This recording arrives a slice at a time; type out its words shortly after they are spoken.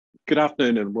Good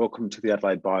afternoon and welcome to the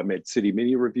Adelaide Biomed City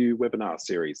Minireview webinar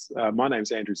series. My name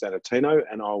is Andrew Zannettino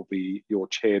and I'll be your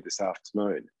chair this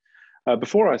afternoon.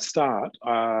 Before I start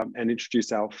and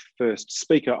introduce our first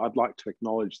speaker, I'd like to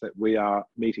acknowledge that we are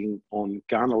meeting on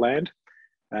Kaurna land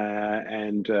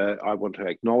and I want to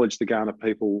acknowledge the Kaurna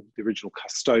people, the original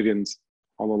custodians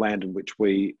on the land in which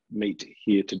we meet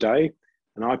here today.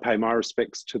 And I pay my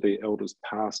respects to the elders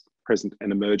past, present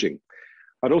and emerging.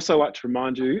 I'd also like to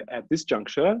remind you at this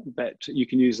juncture that you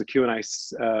can use the Q&A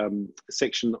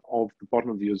section of the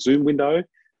bottom of your Zoom window,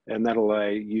 and that'll allow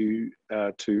you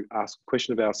to ask a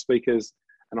question of our speakers,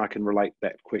 and I can relate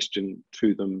that question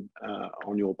to them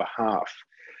on your behalf.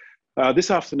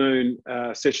 This afternoon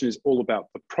session is all about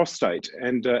the prostate,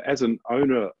 and as an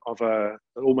owner of an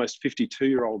almost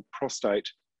 52-year-old prostate,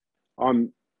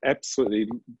 I'm absolutely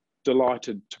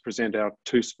delighted to present our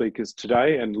two speakers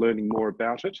today and learning more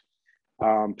about it.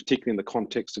 Particularly in the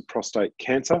context of prostate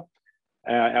cancer.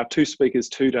 Our two speakers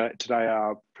today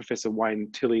are Professor Wayne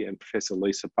Tilley and Professor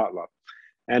Lisa Butler.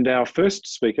 And our first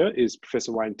speaker is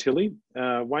Professor Wayne Tilley.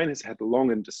 Wayne has had a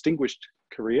long and distinguished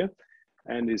career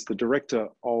and is the director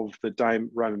of the Dame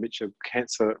Roma Mitchell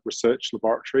Cancer Research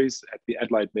Laboratories at the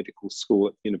Adelaide Medical School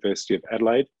at the University of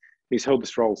Adelaide. He's held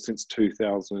this role since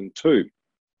 2002.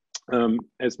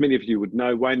 As many of you would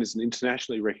know, Wayne is an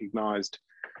internationally recognised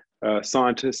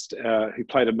scientist who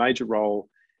played a major role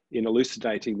in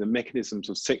elucidating the mechanisms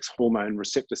of sex hormone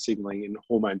receptor signaling in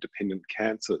hormone-dependent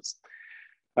cancers.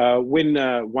 When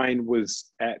Wayne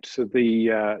was at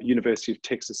the University of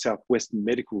Texas Southwestern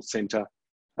Medical Center,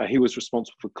 he was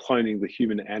responsible for cloning the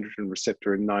human androgen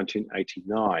receptor in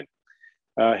 1989.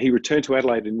 He returned to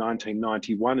Adelaide in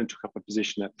 1991 and took up a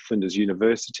position at Flinders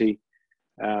University,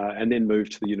 and then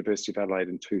moved to the University of Adelaide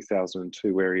in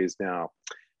 2002, where he is now.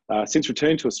 Since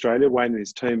returning to Australia, Wayne and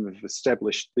his team have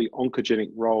established the oncogenic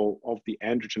role of the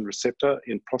androgen receptor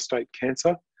in prostate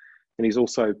cancer, and he's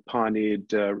also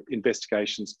pioneered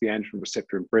investigations of the androgen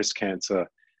receptor in breast cancer,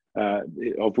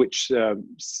 of which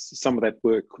some of that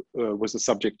work was the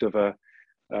subject of a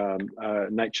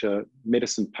Nature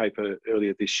Medicine paper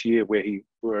earlier this year, where he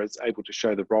was able to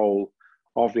show the role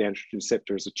of the androgen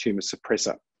receptor as a tumour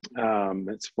suppressor.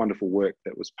 It's wonderful work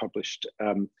that was published.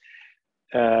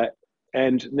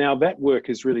 And now that work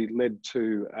has really led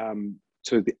to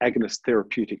the agonist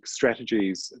therapeutic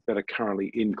strategies that are currently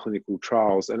in clinical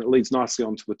trials. And it leads nicely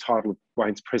onto the title of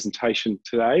Wayne's presentation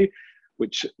today,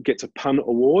 which gets a pun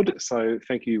award. So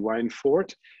thank you, Wayne, for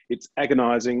it. It's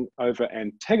agonising over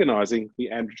antagonising the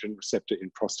androgen receptor in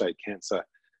prostate cancer.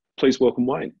 Please welcome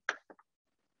Wayne.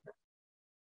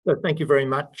 Well, thank you very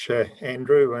much,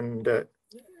 Andrew. And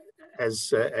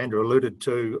as Andrew alluded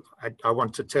to, I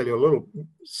want to tell you a little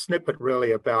snippet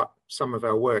really about some of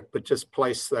our work, but just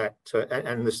place that,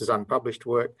 and this is unpublished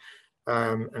work,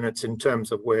 and it's in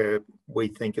terms of where we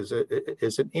think is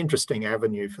an interesting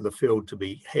avenue for the field to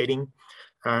be heading.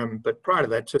 But prior to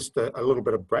that, just a little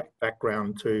bit of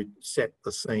background to set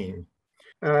the scene.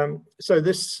 So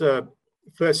this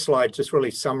first slide just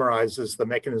really summarizes the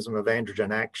mechanism of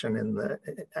androgen action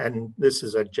and this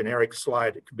is a generic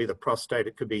slide. It could be the prostate,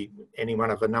 it could be any one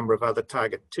of a number of other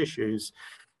target tissues.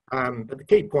 But the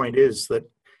key point is that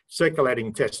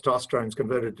circulating testosterone is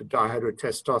converted to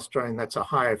dihydrotestosterone. That's a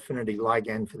high affinity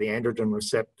ligand for the androgen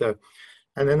receptor.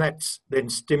 And then that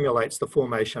stimulates the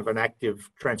formation of an active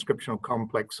transcriptional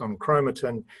complex on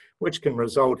chromatin, which can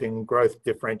result in growth,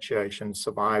 differentiation,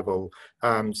 survival.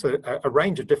 So a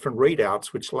range of different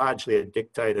readouts, which largely are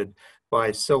dictated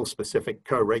by cell-specific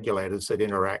co-regulators that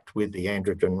interact with the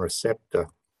androgen receptor.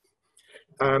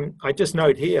 I just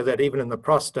note here that even in the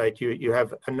prostate, you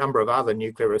have a number of other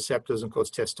nuclear receptors. Of course,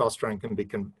 testosterone can be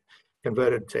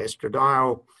converted to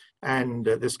estradiol. And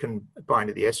this can bind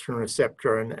to the estrogen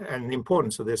receptor, and the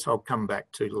importance of this I'll come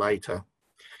back to later.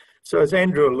 So as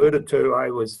Andrew alluded to,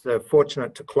 I was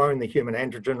fortunate to clone the human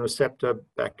androgen receptor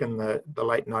back in the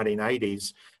late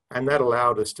 1980s, and that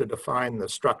allowed us to define the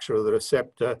structure of the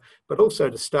receptor, but also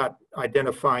to start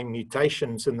identifying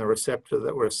mutations in the receptor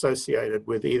that were associated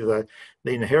with either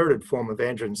the inherited form of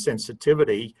androgen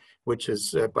sensitivity, which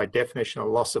is by definition a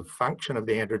loss of function of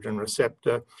the androgen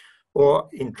receptor, or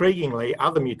intriguingly,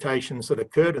 other mutations that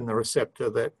occurred in the receptor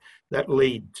that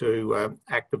lead to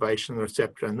activation of the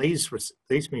receptor. And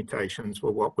these mutations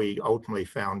were what we ultimately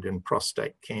found in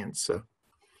prostate cancer.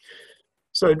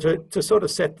 So to sort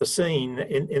of set the scene,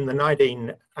 in the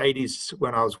 1980s,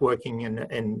 when I was working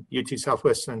in UT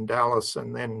Southwestern in Dallas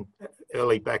and then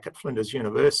early back at Flinders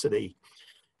University,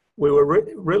 we were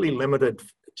really limited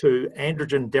to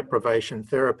androgen deprivation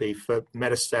therapy for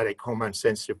metastatic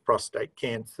hormone-sensitive prostate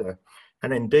cancer.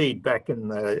 And indeed, back in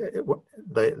the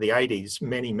 80s,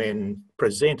 many men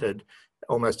presented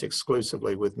almost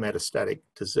exclusively with metastatic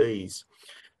disease.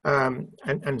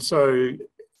 And so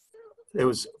there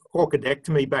was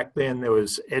orchidectomy back then, there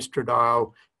was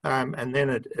estradiol, and then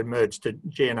it emerged to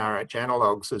GnRH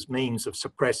analogues as means of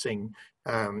suppressing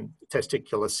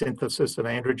testicular synthesis of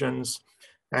androgens.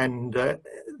 And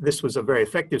this was a very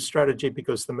effective strategy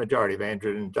because the majority of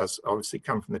androgen does obviously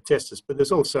come from the testis, but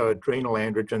there's also adrenal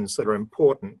androgens that are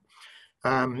important.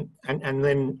 And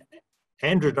then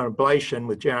androgen ablation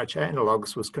with GnRH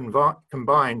analogues was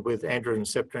combined with androgen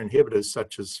receptor inhibitors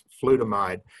such as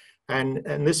flutamide. And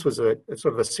this was a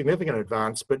sort of a significant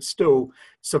advance, but still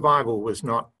survival was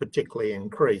not particularly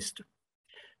increased.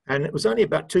 And it was only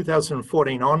about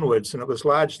 2014 onwards, and it was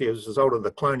largely as a result of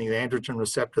the cloning of the androgen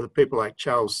receptor that people like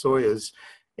Charles Sawyers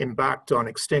embarked on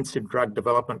extensive drug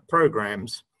development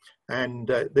programs. And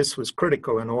this was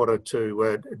critical in order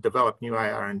to develop new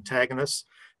AR antagonists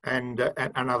and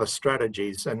other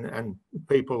strategies. And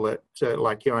people that,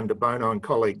 like Johan de Bono and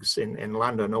colleagues in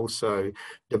London also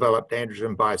developed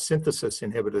androgen biosynthesis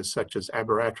inhibitors such as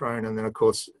abiraterone, and then of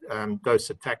course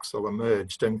docetaxel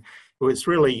emerged. And it was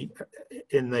really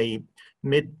in the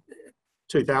mid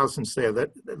 2000s there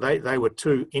that they were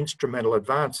two instrumental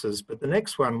advances. But the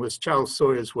next one was Charles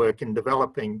Sawyer's work in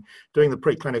doing the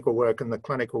preclinical work and the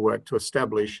clinical work to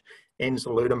establish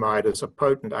enzalutamide as a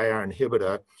potent AR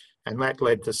inhibitor. And that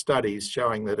led to studies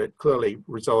showing that it clearly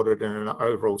resulted in an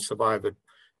overall survival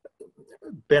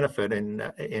benefit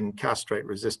in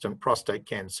castrate-resistant prostate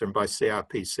cancer. And by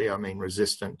CRPC, I mean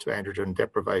resistant to androgen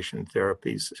deprivation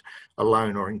therapies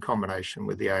alone or in combination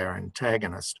with the AR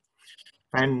antagonist.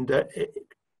 And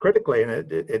critically,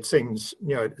 and it seems,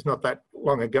 it's not that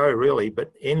long ago really,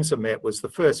 but Enzamet was the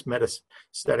first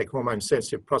metastatic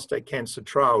hormone-sensitive prostate cancer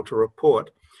trial to report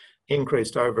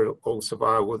increased overall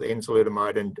survival with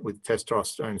enzalutamide and with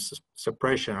testosterone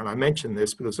suppression. And I mention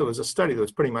this because it was a study that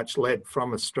was pretty much led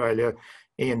from Australia,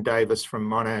 Ian Davis from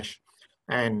Monash,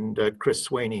 and Chris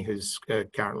Sweeney, who's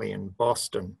currently in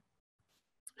Boston.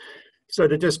 So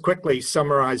to just quickly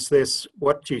summarize this,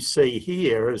 what you see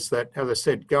here is that, as I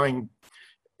said,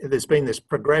 there's been this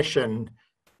progression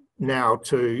now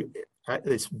to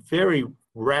this very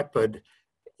rapid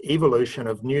evolution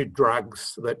of new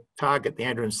drugs that target the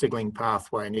androgen signaling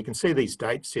pathway. And you can see these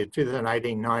dates here,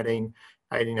 2018, 19,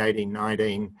 18, 18,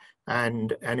 19,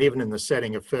 and even in the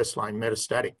setting of first-line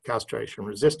metastatic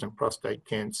castration-resistant prostate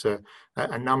cancer,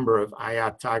 a number of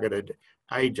AR-targeted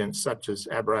agents such as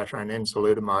abiraterone and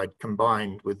enzalutamide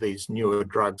combined with these newer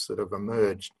drugs that have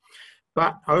emerged.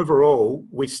 But overall,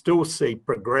 we still see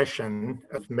progression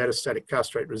of metastatic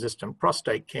castrate-resistant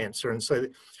prostate cancer. And so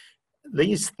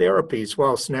these therapies,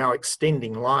 whilst now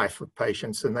extending life of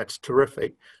patients, and that's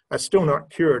terrific, are still not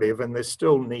curative, and there's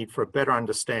still need for a better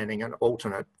understanding and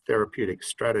alternate therapeutic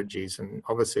strategies. And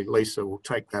obviously Lisa will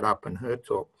take that up in her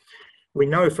talk. We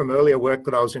know from earlier work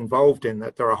that I was involved in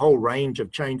that there are a whole range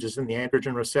of changes in the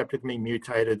androgen receptor that can be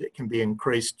mutated. It can be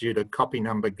increased due to copy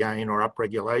number gain or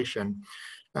upregulation.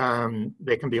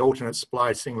 There can be alternate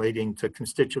splicing leading to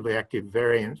constitutively active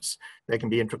variants. There can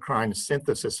be intracrine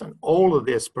synthesis, and all of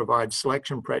this provides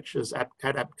selection pressures,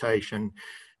 adaptation,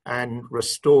 and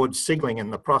restored signaling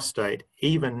in the prostate,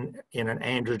 even in an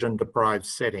androgen-deprived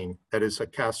setting, that is a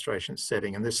castration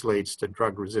setting, and this leads to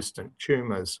drug-resistant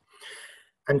tumours.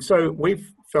 And so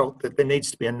we've felt that there needs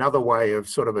to be another way of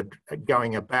sort of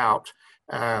going about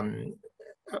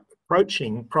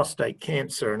approaching prostate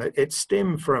cancer. And it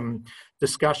stemmed from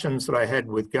discussions that I had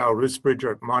with Gail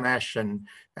Rusbridger at Monash, and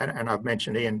I've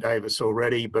mentioned Ian Davis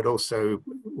already, but also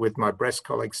with my breast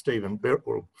colleague, Stephen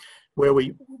Birtwell, where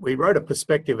we wrote a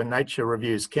perspective in Nature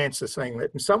Reviews Cancer saying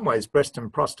that in some ways breast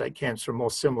and prostate cancer are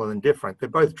more similar than different. They're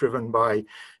both driven by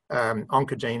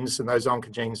oncogenes, and those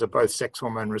oncogenes are both sex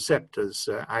hormone receptors,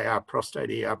 AR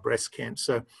prostate, ER breast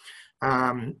cancer.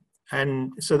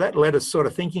 And so that led us sort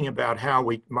of thinking about how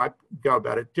we might go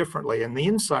about it differently. And the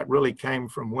insight really came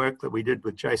from work that we did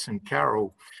with Jason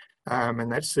Carroll.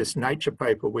 And that's this Nature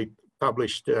paper we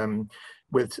published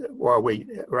while we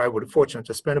were fortunate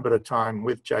to spend a bit of time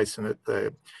with Jason at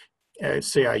the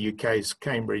CRUK's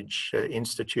Cambridge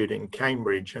Institute in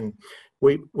Cambridge. And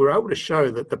we were able to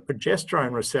show that the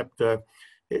progesterone receptor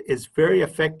is very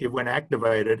effective when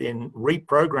activated in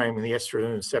reprogramming the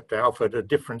estrogen receptor alpha to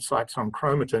different sites on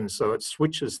chromatin, so it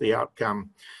switches the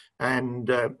outcome. And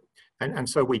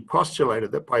so we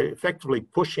postulated that by effectively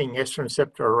pushing estrogen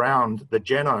receptor around the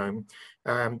genome,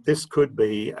 this could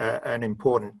be an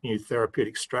important new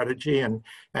therapeutic strategy. And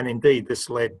indeed, this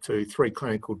led to 3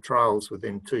 clinical trials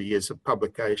within 2 years of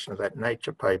publication of that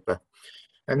Nature paper.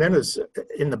 And then as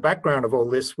in the background of all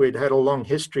this, we'd had a long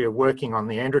history of working on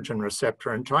the androgen receptor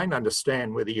and trying to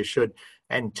understand whether you should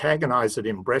antagonize it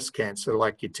in breast cancer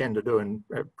like you tend to do in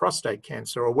prostate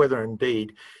cancer, or whether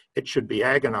indeed it should be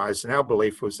agonized. And our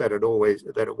belief was that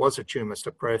it was a tumor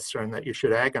suppressor and that you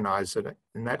should agonize it.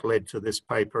 And that led to this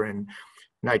paper in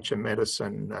Nature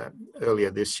Medicine earlier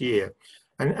this year.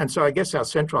 And so I guess our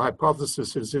central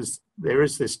hypothesis is there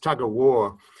is this tug of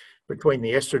war between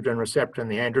the estrogen receptor and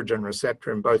the androgen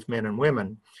receptor in both men and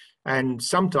women. And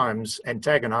sometimes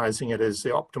antagonizing it is the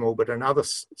optimal, but in other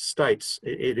states,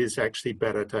 it is actually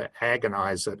better to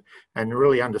agonize it, and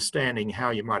really understanding how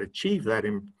you might achieve that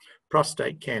in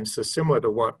prostate cancer, similar to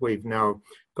what we've now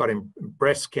got in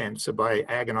breast cancer by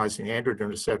agonizing the androgen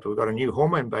receptor. We've got a new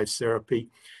hormone-based therapy.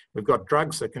 We've got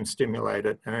drugs that can stimulate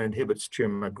it, and it inhibits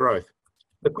tumor growth.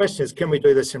 The question is, can we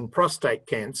do this in prostate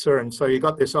cancer? And so you've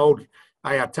got this old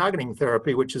AR targeting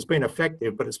therapy, which has been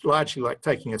effective, but it's largely like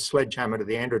taking a sledgehammer to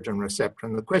the androgen receptor.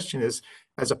 And the question is,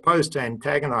 as opposed to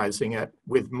antagonizing it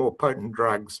with more potent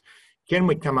drugs, can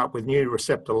we come up with new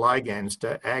receptor ligands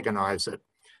to agonize it?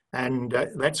 And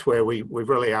that's where we've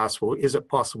really asked, well, is it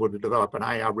possible to develop an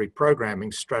AR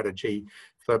reprogramming strategy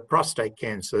for prostate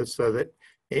cancer so that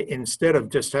instead of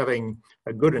just having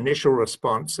a good initial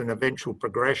response and eventual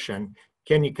progression,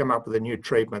 can you come up with a new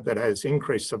treatment that has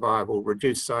increased survival,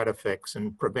 reduced side effects,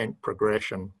 and prevent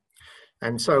progression?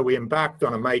 And so we embarked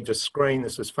on a major screen.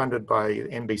 This was funded by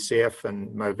NBCF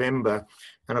in November,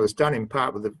 and it was done in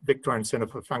part with the Victorian Centre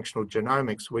for Functional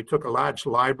Genomics. We took a large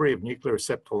library of nuclear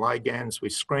receptor ligands. We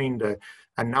screened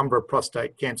a number of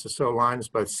prostate cancer cell lines,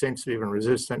 both sensitive and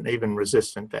resistant, even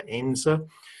resistant to ENZA.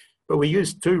 But we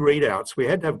used two readouts. We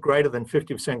had to have greater than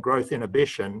 50% growth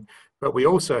inhibition, but we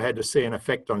also had to see an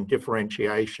effect on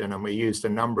differentiation, and we used a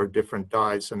number of different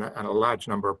dyes and a large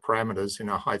number of parameters in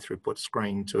a high throughput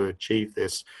screen to achieve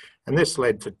this. And this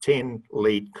led to 10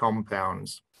 lead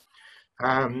compounds.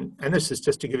 And this is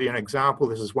just to give you an example.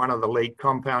 This is one of the lead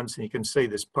compounds, and you can see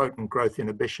this potent growth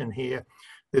inhibition here.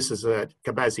 This is a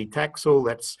cabazitaxel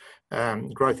that's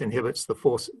growth inhibits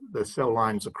the cell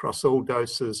lines across all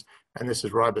doses, and this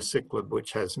is ribociclib,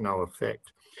 which has no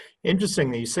effect.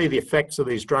 Interestingly, you see the effects of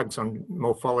these drugs on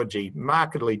morphology,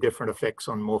 markedly different effects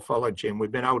on morphology, and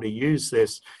we've been able to use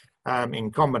this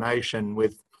in combination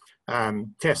with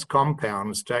test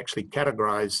compounds to actually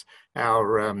categorize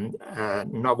our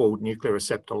novel nuclear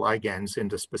receptor ligands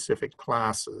into specific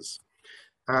classes.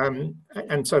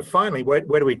 And so finally, where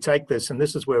do we take this? And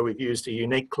this is where we've used a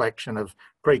unique collection of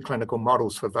preclinical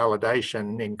models for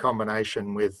validation in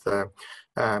combination with Gail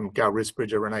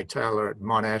Risbridger, Renee Taylor at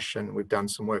Monash, and we've done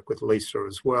some work with Lisa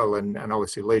as well. And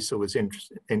obviously Lisa was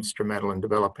instrumental in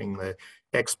developing the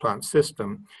explant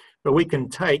system. But we can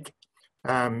take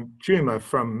tumor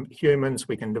from humans,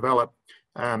 we can develop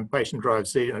patient-derived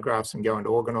xenografts and go into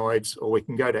organoids, or we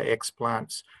can go to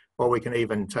explants, or we can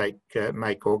even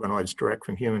make organoids direct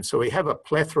from humans. So we have a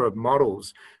plethora of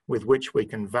models with which we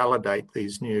can validate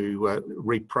these new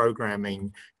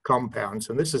reprogramming compounds.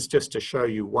 And this is just to show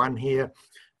you one here.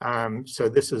 So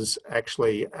this is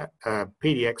actually a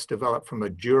PDX developed from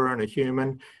a juror in a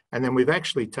human. And then we've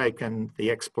actually taken the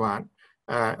explant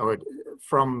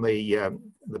from the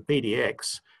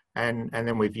PDX, and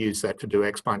then we've used that to do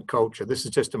explant culture. This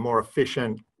is just a more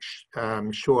efficient,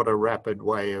 shorter, rapid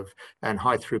way and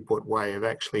high throughput way of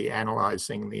actually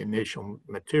analyzing the initial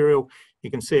material.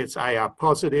 You can see it's AR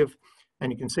positive,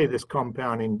 and you can see this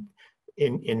compound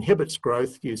inhibits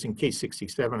growth using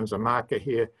Ki67 as a marker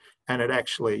here, and it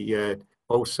actually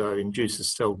also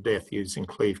induces cell death using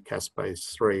cleave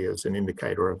caspase 3 as an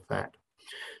indicator of that.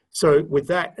 So with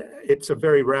that, it's a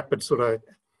very rapid sort of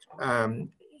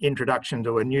introduction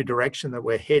to a new direction that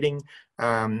we're heading.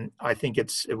 I think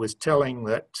it was telling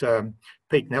that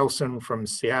Pete Nelson from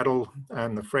Seattle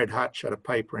and the Fred Hutch had a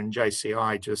paper in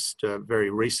JCI just very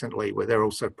recently where they're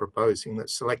also proposing that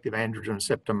selective androgen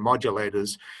receptor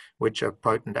modulators, which are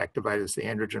potent activators of the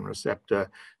androgen receptor,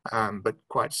 but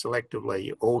quite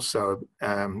selectively also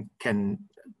can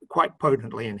quite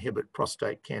potently inhibit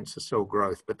prostate cancer cell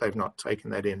growth, but they've not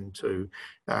taken that into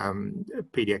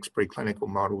PDX preclinical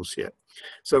models yet.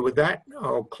 So with that,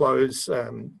 I'll close,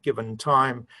 given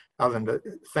time, other than to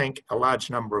thank a large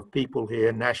number of people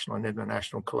here, national and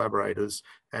international collaborators,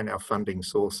 and our funding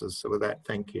sources. So with that,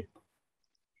 thank you.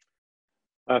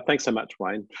 Thanks so much,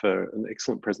 Wayne, for an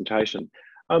excellent presentation.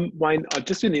 Wayne,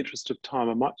 just in the interest of time,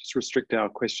 I might just restrict our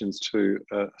questions to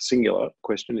a singular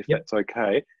question, if that's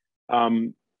okay.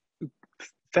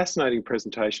 Fascinating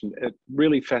presentation.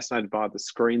 Really fascinated by the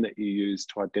screen that you use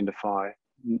to identify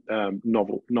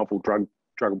novel drugs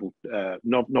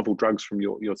from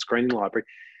your screening library.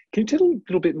 Can you tell a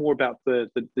little bit more about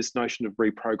this notion of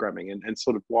reprogramming and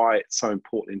sort of why it's so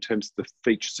important in terms of the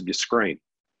features of your screen?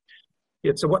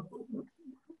 Yeah, so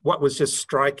what was just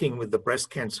striking with the breast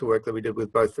cancer work that we did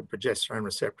with both the progesterone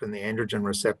receptor and the androgen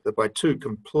receptor, by two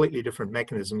completely different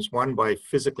mechanisms, one by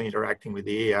physically interacting with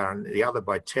the ER and the other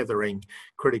by tethering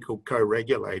critical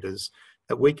co-regulators,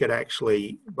 that we could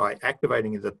actually, by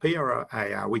activating the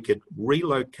PRAR, we could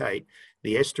relocate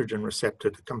the estrogen receptor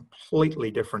to completely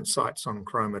different sites on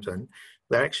chromatin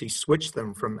that actually switch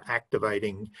them from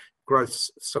activating growth,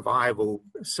 survival,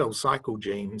 cell cycle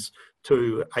genes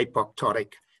to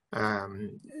apoptotic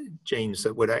genes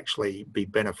that would actually be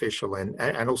beneficial,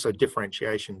 and also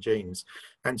differentiation genes.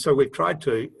 And so we've tried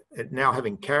to, now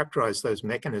having characterized those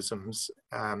mechanisms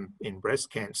in breast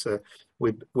cancer,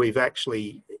 we've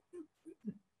actually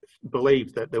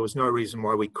believed that there was no reason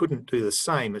why we couldn't do the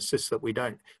same. It's just that we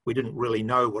didn't really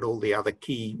know what all the other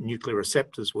key nuclear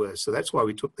receptors were. So that's why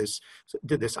we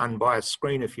did this unbiased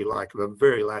screen, if you like, of a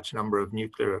very large number of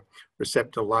nuclear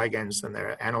receptor ligands and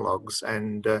their analogues.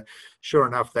 And sure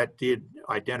enough, that did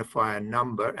identify a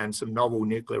number and some novel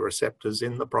nuclear receptors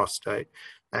in the prostate.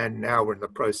 And now we're in the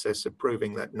process of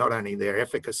proving that not only their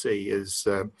efficacy is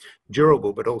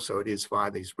durable, but also it is via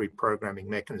these reprogramming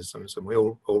mechanisms. And we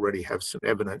already have some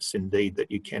evidence indeed that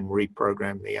you can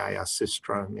reprogram the AR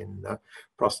syndrome in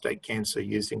prostate cancer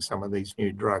using some of these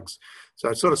new drugs. So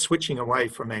it's sort of switching away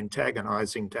from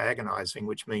antagonizing to agonizing,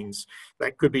 which means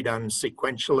that could be done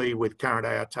sequentially with current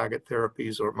AR target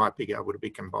therapies, or it might be able to be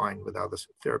combined with other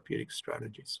therapeutic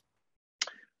strategies.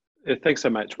 Thanks so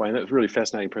much, Wayne. That was a really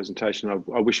fascinating presentation.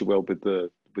 I wish you well with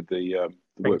the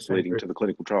work leading to the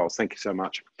clinical trials. Thank you so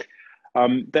much.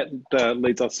 That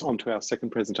leads us on to our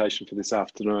second presentation for this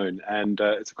afternoon, and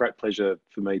it's a great pleasure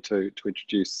for me to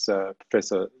introduce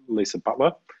Professor Lisa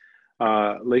Butler.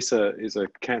 Lisa is a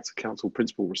Cancer Council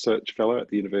Principal Research Fellow at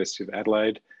the University of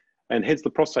Adelaide and heads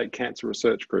the Prostate Cancer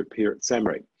Research Group here at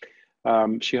SAMRI.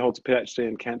 She holds a PhD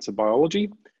in cancer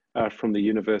biology from the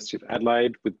University of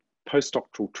Adelaide with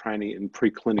postdoctoral training in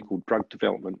preclinical drug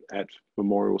development at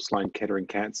Memorial Sloan Kettering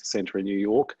Cancer Center in New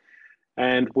York,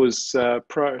 and was,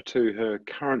 prior to her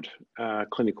current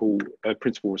clinical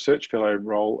principal research fellow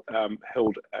role,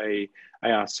 held a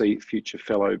ARC Future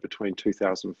Fellow between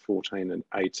 2014 and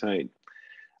 18.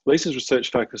 Lisa's research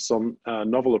focused on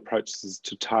novel approaches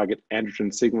to target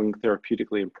androgen signaling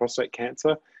therapeutically in prostate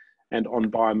cancer and on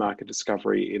biomarker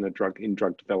discovery in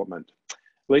drug development.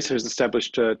 Lisa has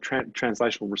established a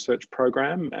translational research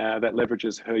program that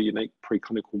leverages her unique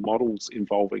preclinical models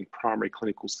involving primary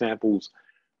clinical samples,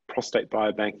 prostate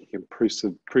biobanking, and proof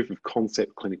of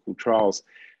concept clinical trials.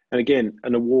 And again,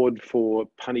 an award for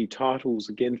punny titles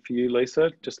again for you, Lisa,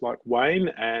 just like Wayne.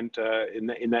 And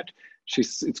in that,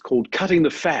 it's called Cutting the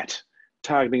Fat,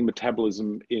 Targeting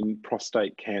Metabolism in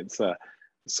Prostate Cancer.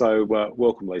 So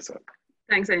welcome, Lisa.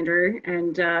 Thanks, Andrew,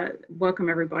 and welcome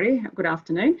everybody. Good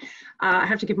afternoon. I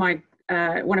have to give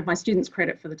one of my students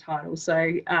credit for the title,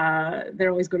 so they're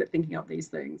always good at thinking of these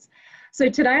things. So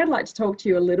today I'd like to talk to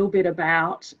you a little bit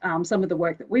about some of the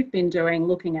work that we've been doing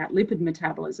looking at lipid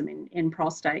metabolism in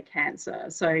prostate cancer.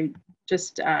 So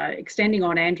just extending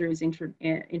on Andrew's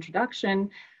introduction,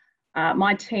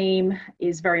 my team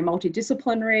is very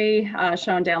multidisciplinary,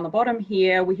 shown down the bottom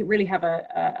here. We really have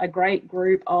a great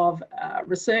group of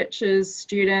researchers,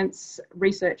 students,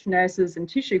 research nurses and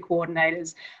tissue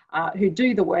coordinators who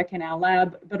do the work in our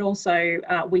lab, but also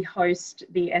we host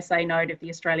the SA node of the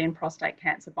Australian Prostate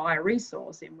Cancer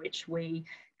Bioresource, in which we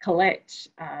collect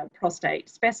prostate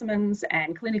specimens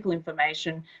and clinical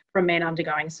information from men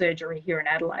undergoing surgery here in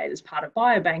Adelaide as part of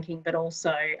biobanking, but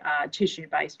also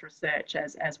tissue-based research,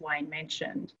 as Wayne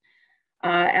mentioned.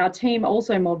 Our team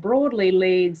also more broadly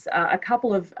leads a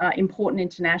couple of important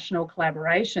international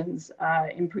collaborations,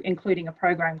 including a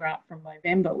program grant from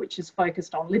November, which is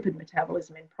focused on lipid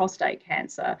metabolism in prostate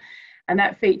cancer. And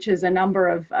that features a number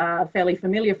of fairly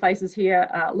familiar faces here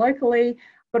locally,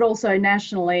 but also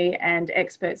nationally, and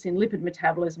experts in lipid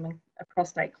metabolism and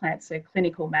prostate cancer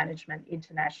clinical management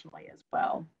internationally as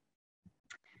well.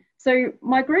 So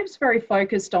my group's very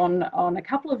focused on a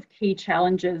couple of key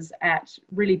challenges at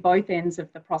really both ends of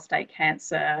the prostate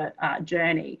cancer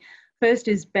journey. First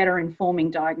is better informing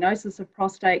diagnosis of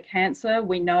prostate cancer.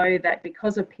 We know that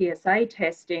because of PSA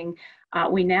testing,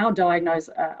 we now diagnose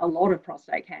a lot of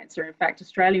prostate cancer. In fact,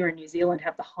 Australia and New Zealand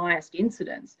have the highest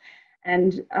incidence.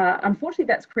 And unfortunately,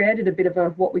 that's created a bit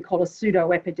of what we call a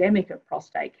pseudo-epidemic of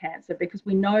prostate cancer, because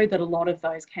we know that a lot of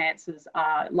those cancers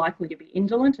are likely to be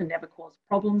indolent and never cause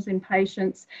problems in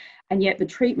patients. And yet the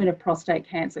treatment of prostate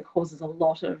cancer causes a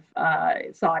lot of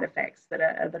side effects that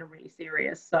are really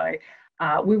serious. So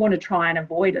We want to try and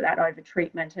avoid that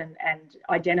over-treatment and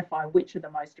identify which are the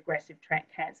most aggressive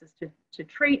cancers to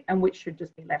treat and which should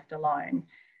just be left alone.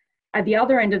 At the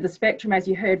other end of the spectrum, as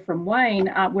you heard from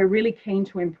Wayne, we're really keen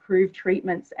to improve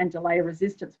treatments and delay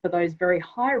resistance for those very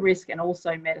high risk and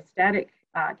also metastatic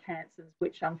cancers,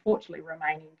 which unfortunately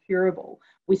remain incurable.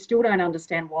 We still don't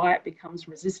understand why it becomes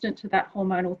resistant to that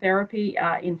hormonal therapy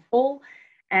in full,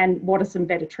 and what are some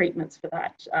better treatments for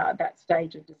that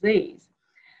stage of disease.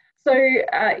 So,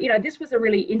 this was a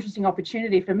really interesting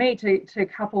opportunity for me to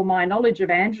couple my knowledge of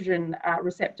androgen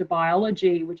receptor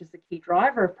biology, which is the key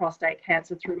driver of prostate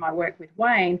cancer, through my work with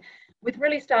Wayne, with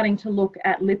really starting to look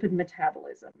at lipid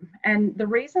metabolism. And the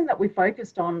reason that we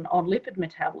focused on lipid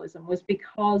metabolism was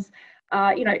because,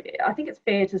 I think it's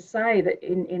fair to say that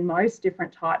in most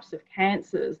different types of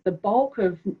cancers, the bulk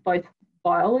of both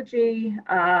biology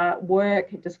work,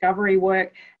 discovery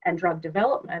work, and drug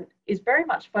development is very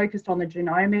much focused on the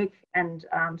genomic and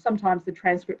sometimes the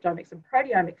transcriptomics and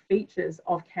proteomic features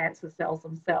of cancer cells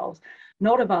themselves,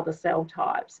 not of other cell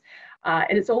types.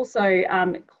 And it's also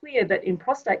clear that in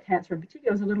prostate cancer in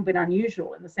particular is a little bit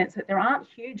unusual in the sense that there aren't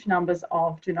huge numbers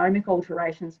of genomic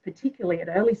alterations, particularly at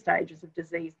early stages of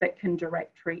disease, that can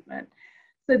direct treatment.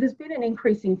 So there's been an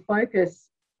increasing focus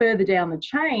further down the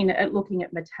chain at looking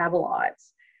at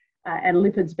metabolites, and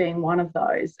lipids being one of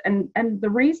those. And the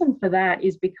reason for that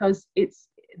is because it's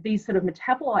these sort of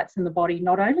metabolites in the body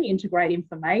not only integrate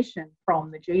information from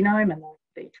the genome and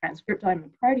the transcriptome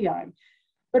and proteome,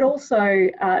 but also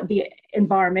the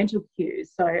environmental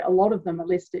cues. So a lot of them are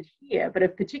listed here, but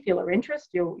of particular interest,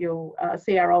 you'll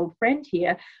see our old friend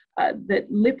here,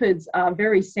 that lipids are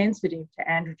very sensitive to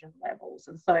androgen levels.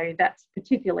 And so that's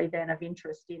particularly then of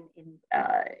interest in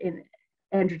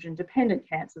androgen-dependent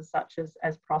cancers such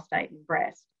as prostate and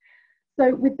breast.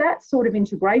 So with that sort of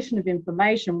integration of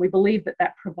information, we believe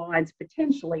that provides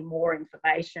potentially more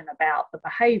information about the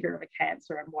behaviour of a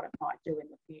cancer and what it might do in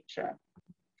the future.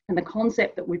 And the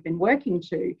concept that we've been working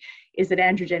to is that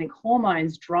androgenic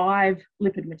hormones drive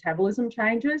lipid metabolism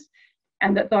changes,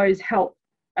 and that those help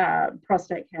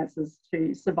prostate cancers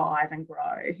to survive and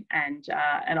grow and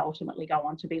ultimately go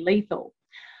on to be lethal.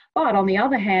 But on the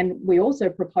other hand, we also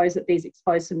propose that these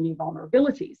expose some new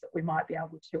vulnerabilities that we might be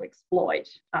able to exploit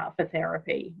for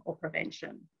therapy or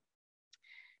prevention.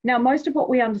 Now, most of what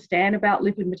we understand about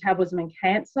lipid metabolism in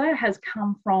cancer has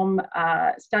come from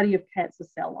study of cancer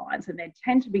cell lines, and they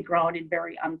tend to be grown in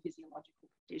very unphysiological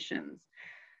conditions.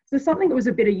 So something that was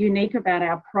a bit unique about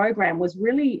our program was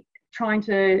really trying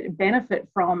to benefit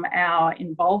from our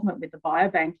involvement with the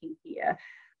biobanking here,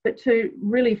 but to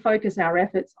really focus our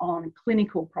efforts on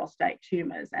clinical prostate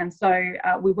tumours. And so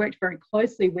we worked very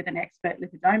closely with an expert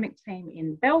lipidomic team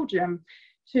in Belgium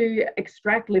to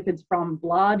extract lipids from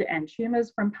blood and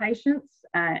tumours from patients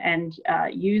and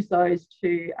use those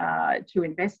to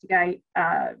investigate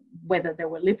whether there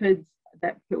were lipids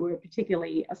that were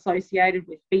particularly associated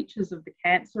with features of the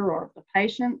cancer or of the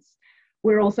patients.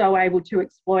 We're also able to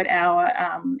exploit our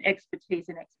expertise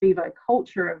in ex vivo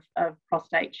culture of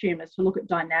prostate tumours to look at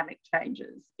dynamic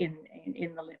changes in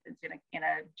the lipids in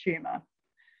a tumour.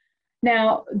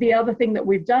 Now, the other thing that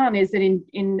we've done is that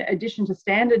in addition to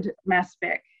standard mass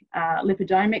spec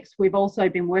lipidomics, we've also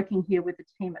been working here with the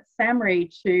team at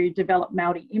SAMRI to develop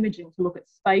multi-imaging to look at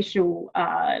spatial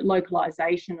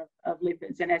localization of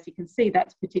lipids. And as you can see,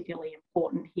 that's particularly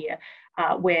important here,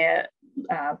 where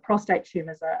prostate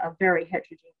tumours are very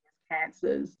heterogeneous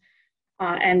cancers.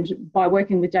 And by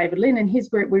working with David Lin and his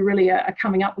group, we really are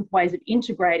coming up with ways of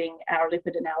integrating our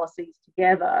lipid analyses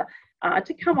together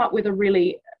to come up with a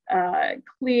really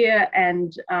clear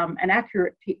and an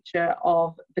accurate picture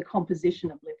of the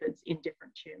composition of lipids in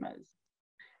different tumours.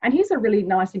 And here's a really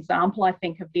nice example, I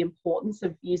think, of the importance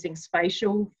of using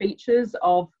spatial features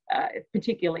of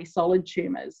particularly solid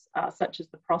tumours, such as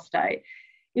the prostate.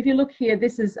 If you look here,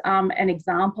 this is an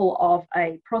example of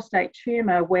a prostate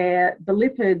tumour where the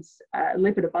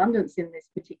lipid abundance in this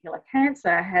particular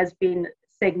cancer has been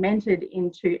segmented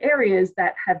into areas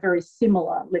that have very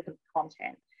similar lipid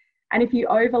content. And if you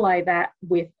overlay that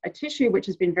with a tissue which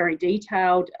has been very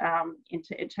detailed in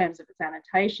terms of its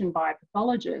annotation by a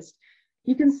pathologist,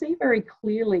 you can see very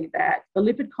clearly that the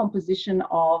lipid composition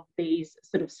of these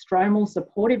sort of stromal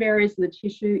supportive areas of the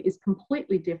tissue is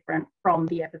completely different from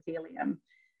the epithelium.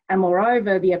 And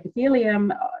moreover, the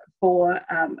epithelium for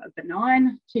a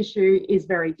benign tissue is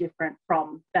very different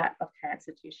from that of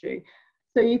cancer tissue.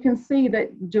 So you can see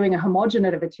that doing a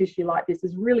homogenate of a tissue like this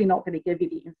is really not going to give you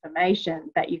the information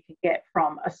that you could get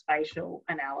from a spatial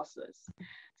analysis.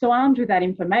 So armed with that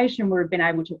information, we've been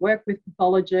able to work with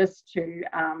pathologists to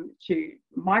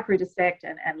microdissect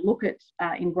and look at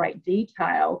in great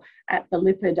detail at the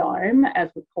lipidome,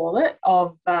 as we call it,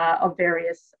 of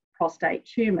various prostate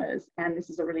tumours. And this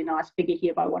is a really nice figure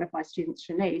here by one of my students,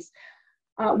 Shanice,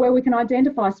 where we can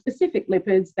identify specific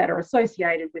lipids that are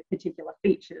associated with particular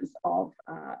features of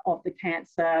the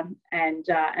cancer and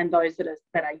those that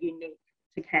are unique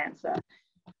to cancer.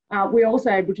 We're also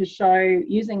able to show,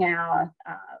 using our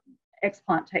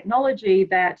explant technology,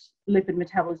 that lipid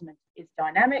metabolism is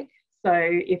dynamic. So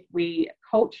if we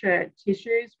culture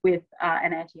tissues with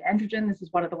an anti-androgen, this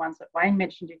is one of the ones that Wayne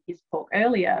mentioned in his talk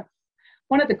earlier.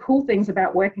 One of the cool things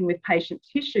about working with patient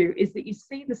tissue is that you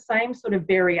see the same sort of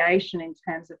variation in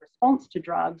terms of response to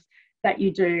drugs that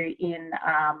you do in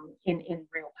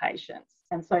real patients.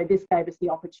 And so this gave us the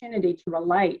opportunity to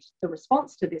relate the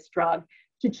response to this drug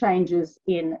to changes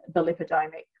in the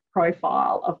lipidomic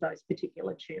profile of those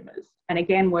particular tumours. And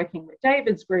again, working with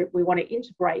David's group, we want to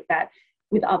integrate that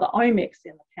with other omics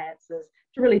in the cancers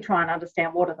to really try and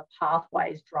understand what are the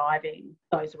pathways driving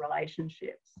those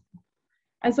relationships.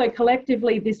 And so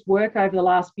collectively, this work over the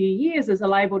last few years has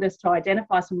enabled us to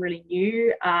identify some really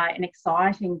new and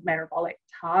exciting metabolic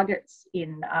targets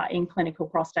in clinical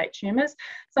prostate tumours,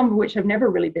 some of which have never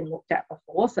really been looked at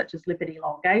before, such as lipid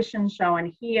elongation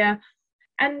shown here,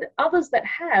 and others that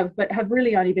have, but have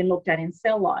really only been looked at in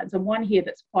cell lines. And one here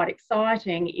that's quite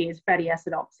exciting is fatty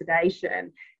acid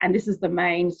oxidation. And this is the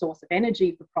main source of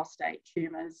energy for prostate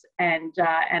tumours. And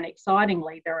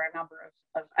excitingly, there are a number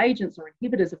of agents or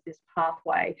inhibitors of this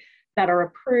pathway that are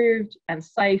approved and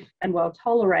safe and well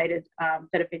tolerated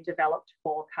that have been developed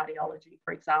for cardiology,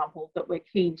 for example, that we're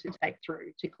keen to take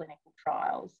through to clinical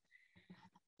trials.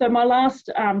 So my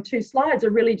last two slides are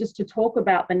really just to talk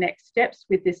about the next steps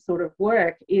with this sort of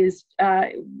work. Is,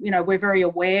 we're very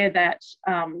aware that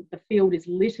the field is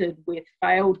littered with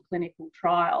failed clinical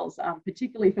trials,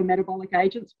 particularly for metabolic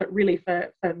agents, but really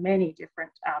for many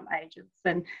different agents.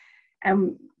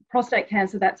 And prostate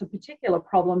cancer, that's a particular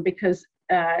problem because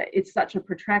it's such a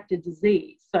protracted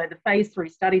disease. So the phase 3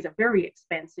 studies are very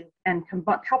expensive and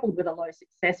coupled with a low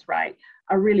success rate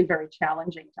are really very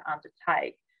challenging to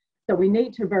undertake. So we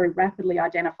need to very rapidly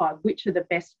identify which are the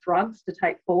best drugs to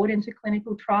take forward into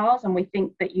clinical trials. And we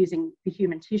think that using the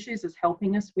human tissues is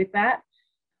helping us with that.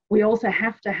 We also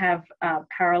have to have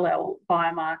parallel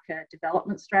biomarker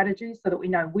development strategies so that we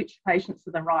know which patients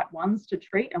are the right ones to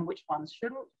treat and which ones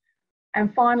shouldn't.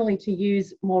 And finally, to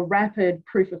use more rapid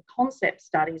proof of concept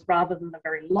studies rather than the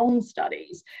very long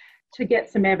studies to get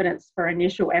some evidence for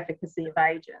initial efficacy of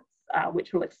agents,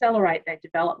 which will accelerate their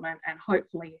development and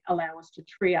hopefully allow us to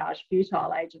triage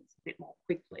futile agents a bit more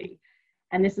quickly.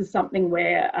 And this is something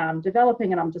we're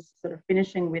developing, and I'm just sort of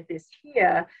finishing with this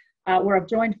here, where I've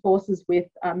joined forces with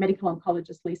medical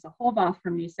oncologist Lisa Horvath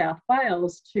from New South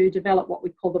Wales to develop what we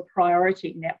call the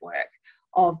priority network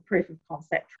of proof of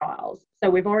concept trials. So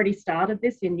we've already started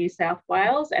this in New South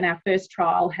Wales, and our first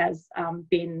trial has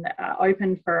been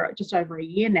open for just over a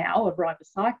year now of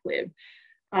ribociclib.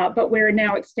 But we're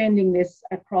now extending this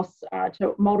across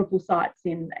to multiple sites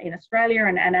in Australia,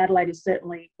 and Adelaide is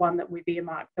certainly one that we've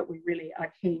earmarked that we really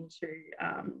are keen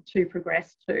to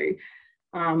progress to.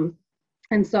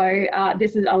 And so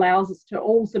this allows us to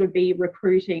all sort of be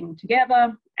recruiting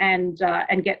together and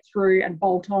get through and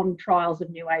bolt on trials of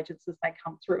new agents as they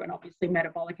come through. And obviously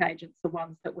metabolic agents are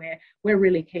ones that we're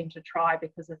really keen to try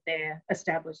because of their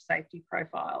established safety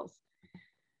profiles.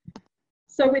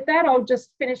 So with that, I'll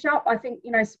just finish up. I think,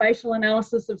 spatial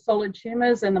analysis of solid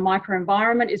tumours and the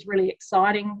microenvironment is really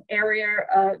exciting area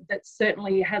that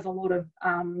certainly has a lot of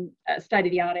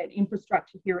state-of-the-art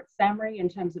infrastructure here at SAMRI in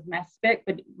terms of mass spec,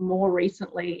 but more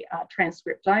recently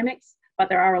transcriptomics. But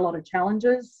there are a lot of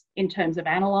challenges in terms of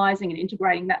analysing and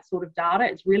integrating that sort of data.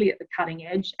 It's really at the cutting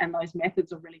edge, and those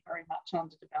methods are really very much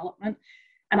under development.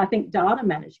 And I think data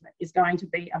management is going to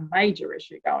be a major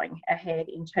issue going ahead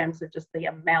in terms of just the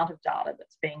amount of data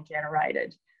that's being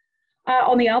generated.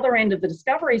 On the other end of the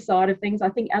discovery side of things, I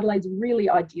think Adelaide's really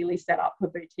ideally set up for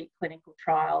boutique clinical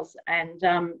trials. And,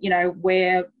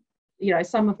 where,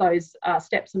 some of those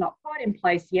steps are not quite in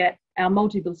place yet, our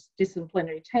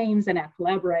multidisciplinary teams and our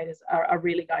collaborators are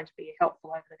really going to be helpful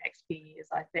over the next few years,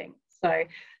 I think. So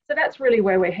that's really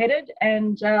where we're headed.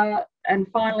 And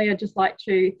finally, I'd just like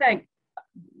to thank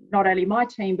not only my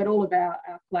team, but all of our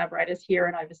collaborators here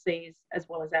and overseas, as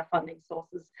well as our funding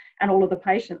sources and all of the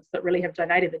patients that really have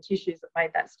donated the tissues that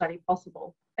made that study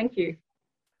possible. Thank you.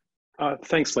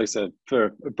 Thanks, Lisa,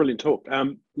 for a brilliant talk.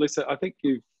 Lisa, I think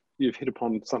you've you've hit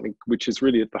upon something which is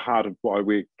really at the heart of why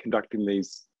we're conducting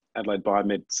these Adelaide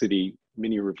Biomed City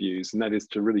mini reviews, and that is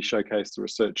to really showcase the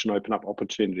research and open up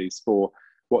opportunities for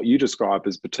what you describe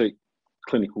as boutique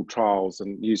clinical trials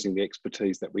and using the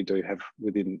expertise that we do have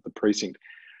within the precinct.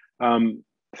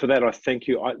 For that, I thank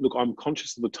you. Look, I'm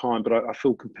conscious of the time, but I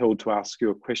feel compelled to ask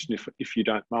you a question if you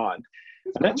don't mind.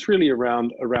 And that's really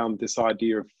around this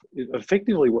idea of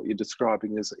effectively what you're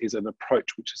describing is an approach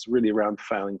which is really around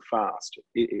failing fast,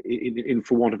 in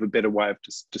for want of a better way of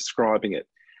just describing it,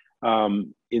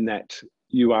 in that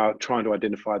you are trying to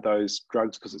identify those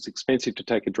drugs, because it's expensive to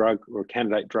take a drug or a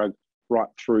candidate drug right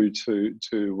through to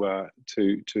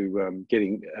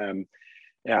getting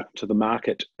out to the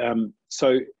market.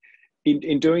 So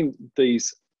in doing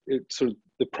these, sort of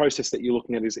the process that you're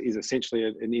looking at is essentially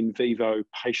an in vivo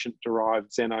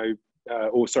patient-derived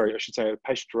a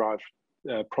patient-derived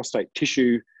prostate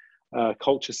tissue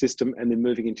culture system, and then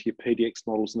moving into your PDX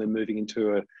models, and then moving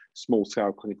into a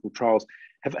small-scale clinical trials.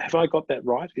 Have I got that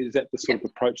right? Is that the sort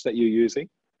of approach that you're using?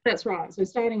 That's right. So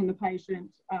starting in the patient,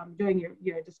 doing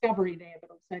your discovery there, but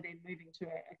also then moving to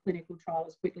a clinical trial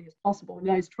as quickly as possible. And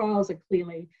those trials are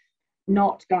clearly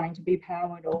not going to be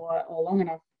powered or long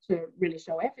enough to really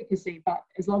show efficacy, but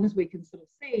as long as we can sort of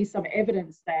see some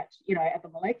evidence that, at the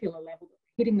molecular level, that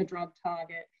we're hitting the drug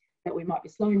target, that we might be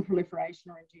slowing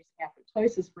proliferation or inducing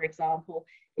apoptosis, for example,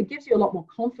 it gives you a lot more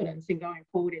confidence in going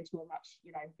forward into a much,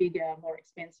 bigger, more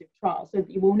expensive trial. So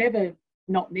you will never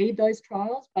not need those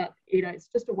trials, but, it's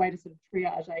just a way to sort of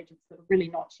triage agents that are really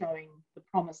not showing the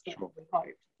promise that we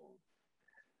hoped for.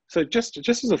 So just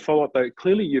as a follow-up though,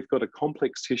 clearly you've got a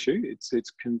complex tissue. It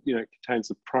contains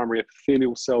the primary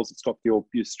epithelial cells. It's got your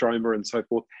stroma and so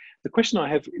forth. The question I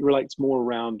have relates more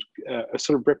around a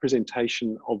sort of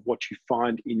representation of what you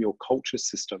find in your culture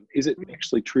system. Is it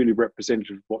actually truly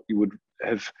representative of what you would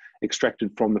have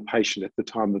extracted from the patient at the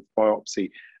time of biopsy?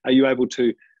 Are you able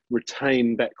to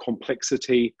retain that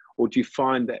complexity, or do you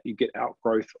find that you get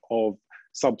outgrowth of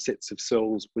subsets of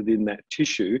cells within that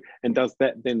tissue, and does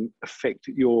that then affect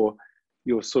your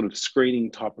sort of screening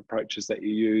type approaches that you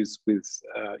use with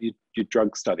your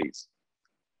drug studies?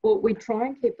 Well, we try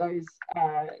and keep those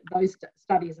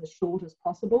studies as short as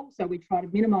possible. So we try to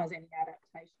minimise any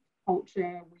adaptation to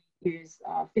culture. We use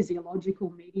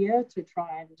physiological media to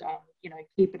try and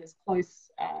keep it as close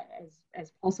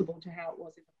as possible to how it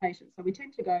was in the patient. So we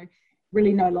tend to go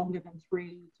really no longer than 3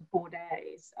 to 4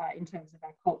 days in terms of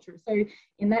our culture. So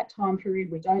in that time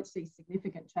period, we don't see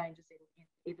significant changes in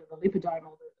either the lipidome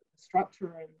or the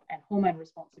structure and hormone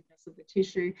responsiveness of the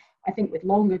tissue. I think with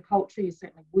longer culture, you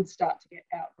certainly would start to get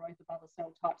outgrowth of other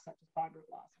cell types, such as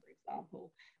fibroblasts, for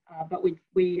example. But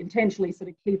we intentionally sort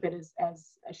of keep it as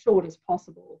short as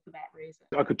possible for that reason.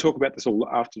 I could talk about this all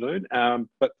afternoon,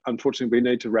 but unfortunately we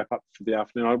need to wrap up for the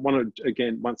afternoon. I want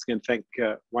to once again thank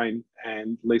Wayne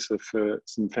and Lisa for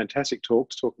some fantastic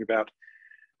talks talking about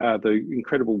the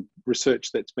incredible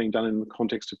research that's being done in the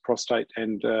context of prostate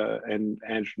and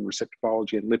androgen receptor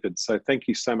biology and lipids. So thank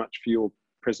you so much for your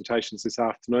presentations this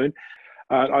afternoon.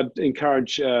 I'd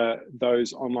encourage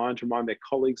those online to remind their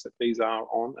colleagues that these are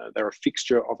on. They're a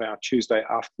fixture of our Tuesday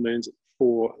afternoons at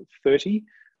 4:30.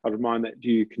 I'd remind that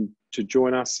you can to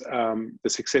join us. The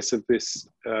success of this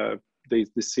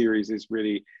series is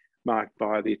really marked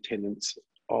by the attendance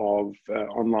of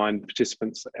online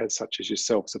participants as such as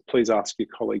yourself. So please ask your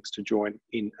colleagues to join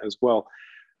in as well.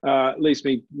 Leaves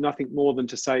me nothing more than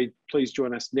to say, please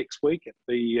join us next week at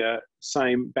the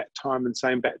same bat time and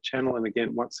same bat channel. And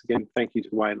again, once again, thank you to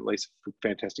Wayne and Lisa for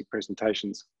fantastic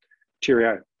presentations.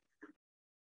 Cheerio.